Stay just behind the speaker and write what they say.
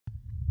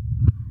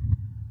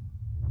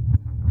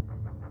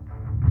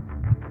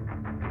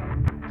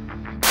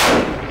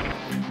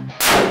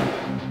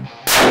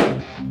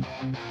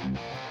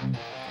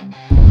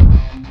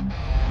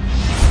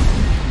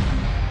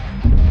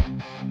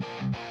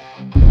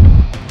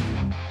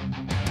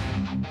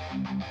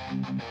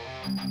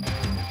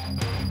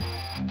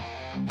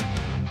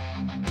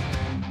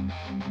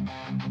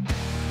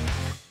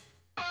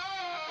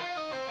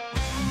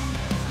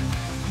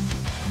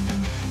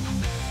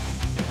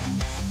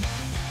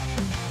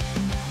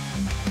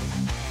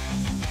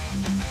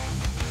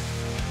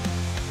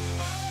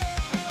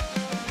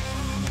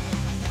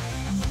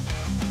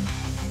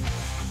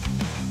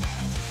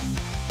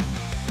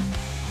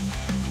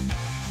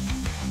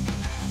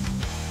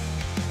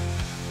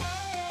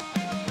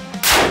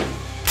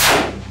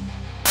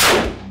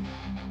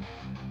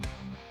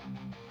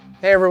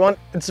Hey everyone,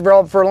 it's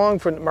Furlong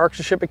from the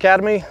Marksmanship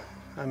Academy.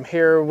 I'm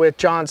here with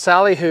John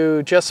Sali,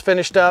 who just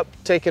finished up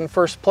taking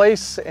first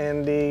place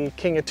in the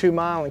King of 2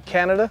 Mile in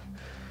Canada.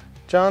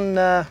 John,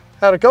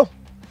 how'd it go?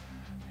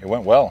 It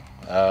went well.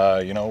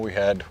 You know, we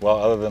had, well,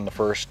 other than the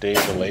first day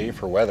delay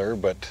for weather,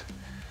 but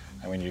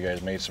I mean, you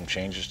guys made some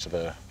changes to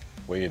the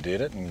way you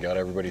did it and got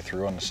everybody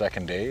through on the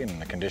second day,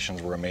 and the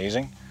conditions were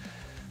amazing.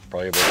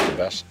 Probably about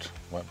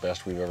the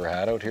best we've ever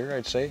had out here,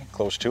 I'd say,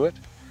 close to it.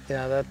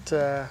 Yeah,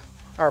 that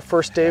our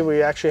first day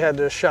we actually had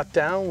to shut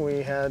down.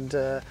 We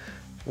had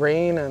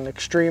rain and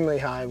extremely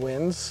high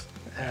winds,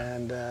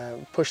 and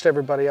pushed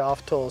everybody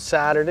off till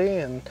Saturday,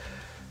 and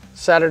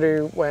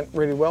Saturday went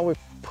really well. We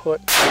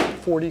put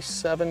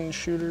 47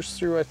 shooters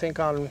through, I think,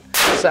 on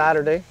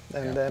Saturday,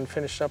 and then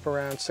finished up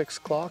around 6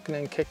 o'clock, and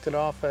then kicked it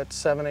off at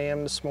 7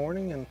 a.m. this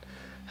morning, and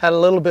had a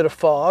little bit of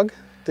fog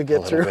to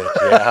get through. Bit,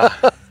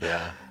 yeah,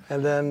 yeah.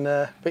 And then,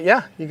 but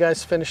yeah, you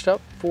guys finished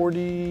up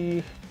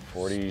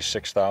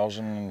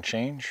 46,000 and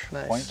change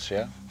points,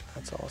 yeah.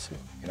 That's awesome.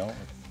 You know,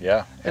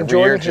 yeah. And every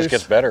Jordan, year it just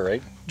gets better,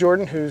 right?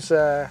 Jordan, who's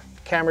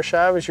camera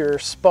shy, was your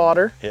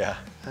spotter. Yeah.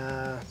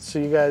 So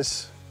you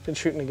guys been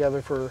shooting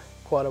together for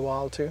quite a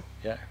while too?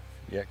 Yeah,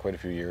 yeah, quite a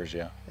few years,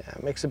 yeah. Yeah,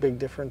 it makes a big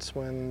difference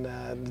when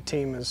the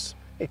team is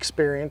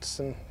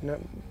experienced and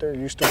they're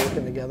used to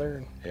working together.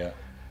 And yeah.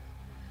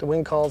 the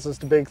wing calls is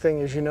the big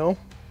thing, as you know.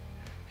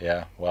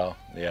 Yeah, well,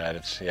 yeah,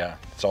 it's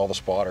all the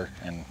spotter,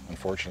 and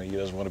unfortunately he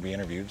doesn't want to be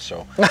interviewed,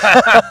 so.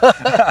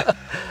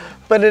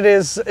 But it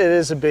is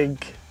a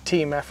big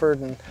team effort,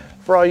 and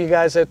for all you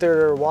guys out there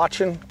that are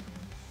watching,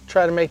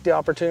 try to make the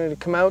opportunity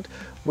to come out.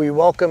 We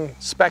welcome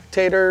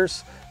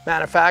spectators,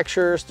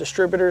 manufacturers,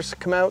 distributors to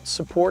come out,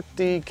 support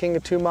the King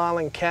of 2 Mile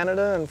in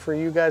Canada, and for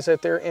you guys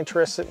out there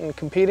interested in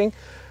competing,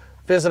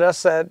 visit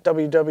us at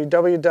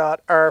www.rfma.ca,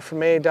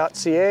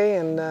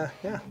 and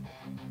yeah,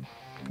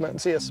 come out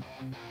and see us.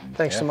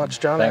 Thanks so much,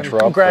 John. Thanks,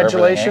 Rob.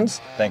 Congratulations.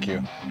 Thank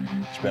you.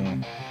 It's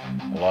been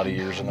a lot of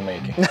years in the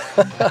making. Thanks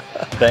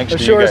to you guys. I'm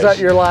sure it's not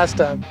your last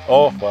time.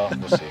 Oh, well,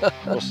 we'll see.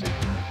 We'll see.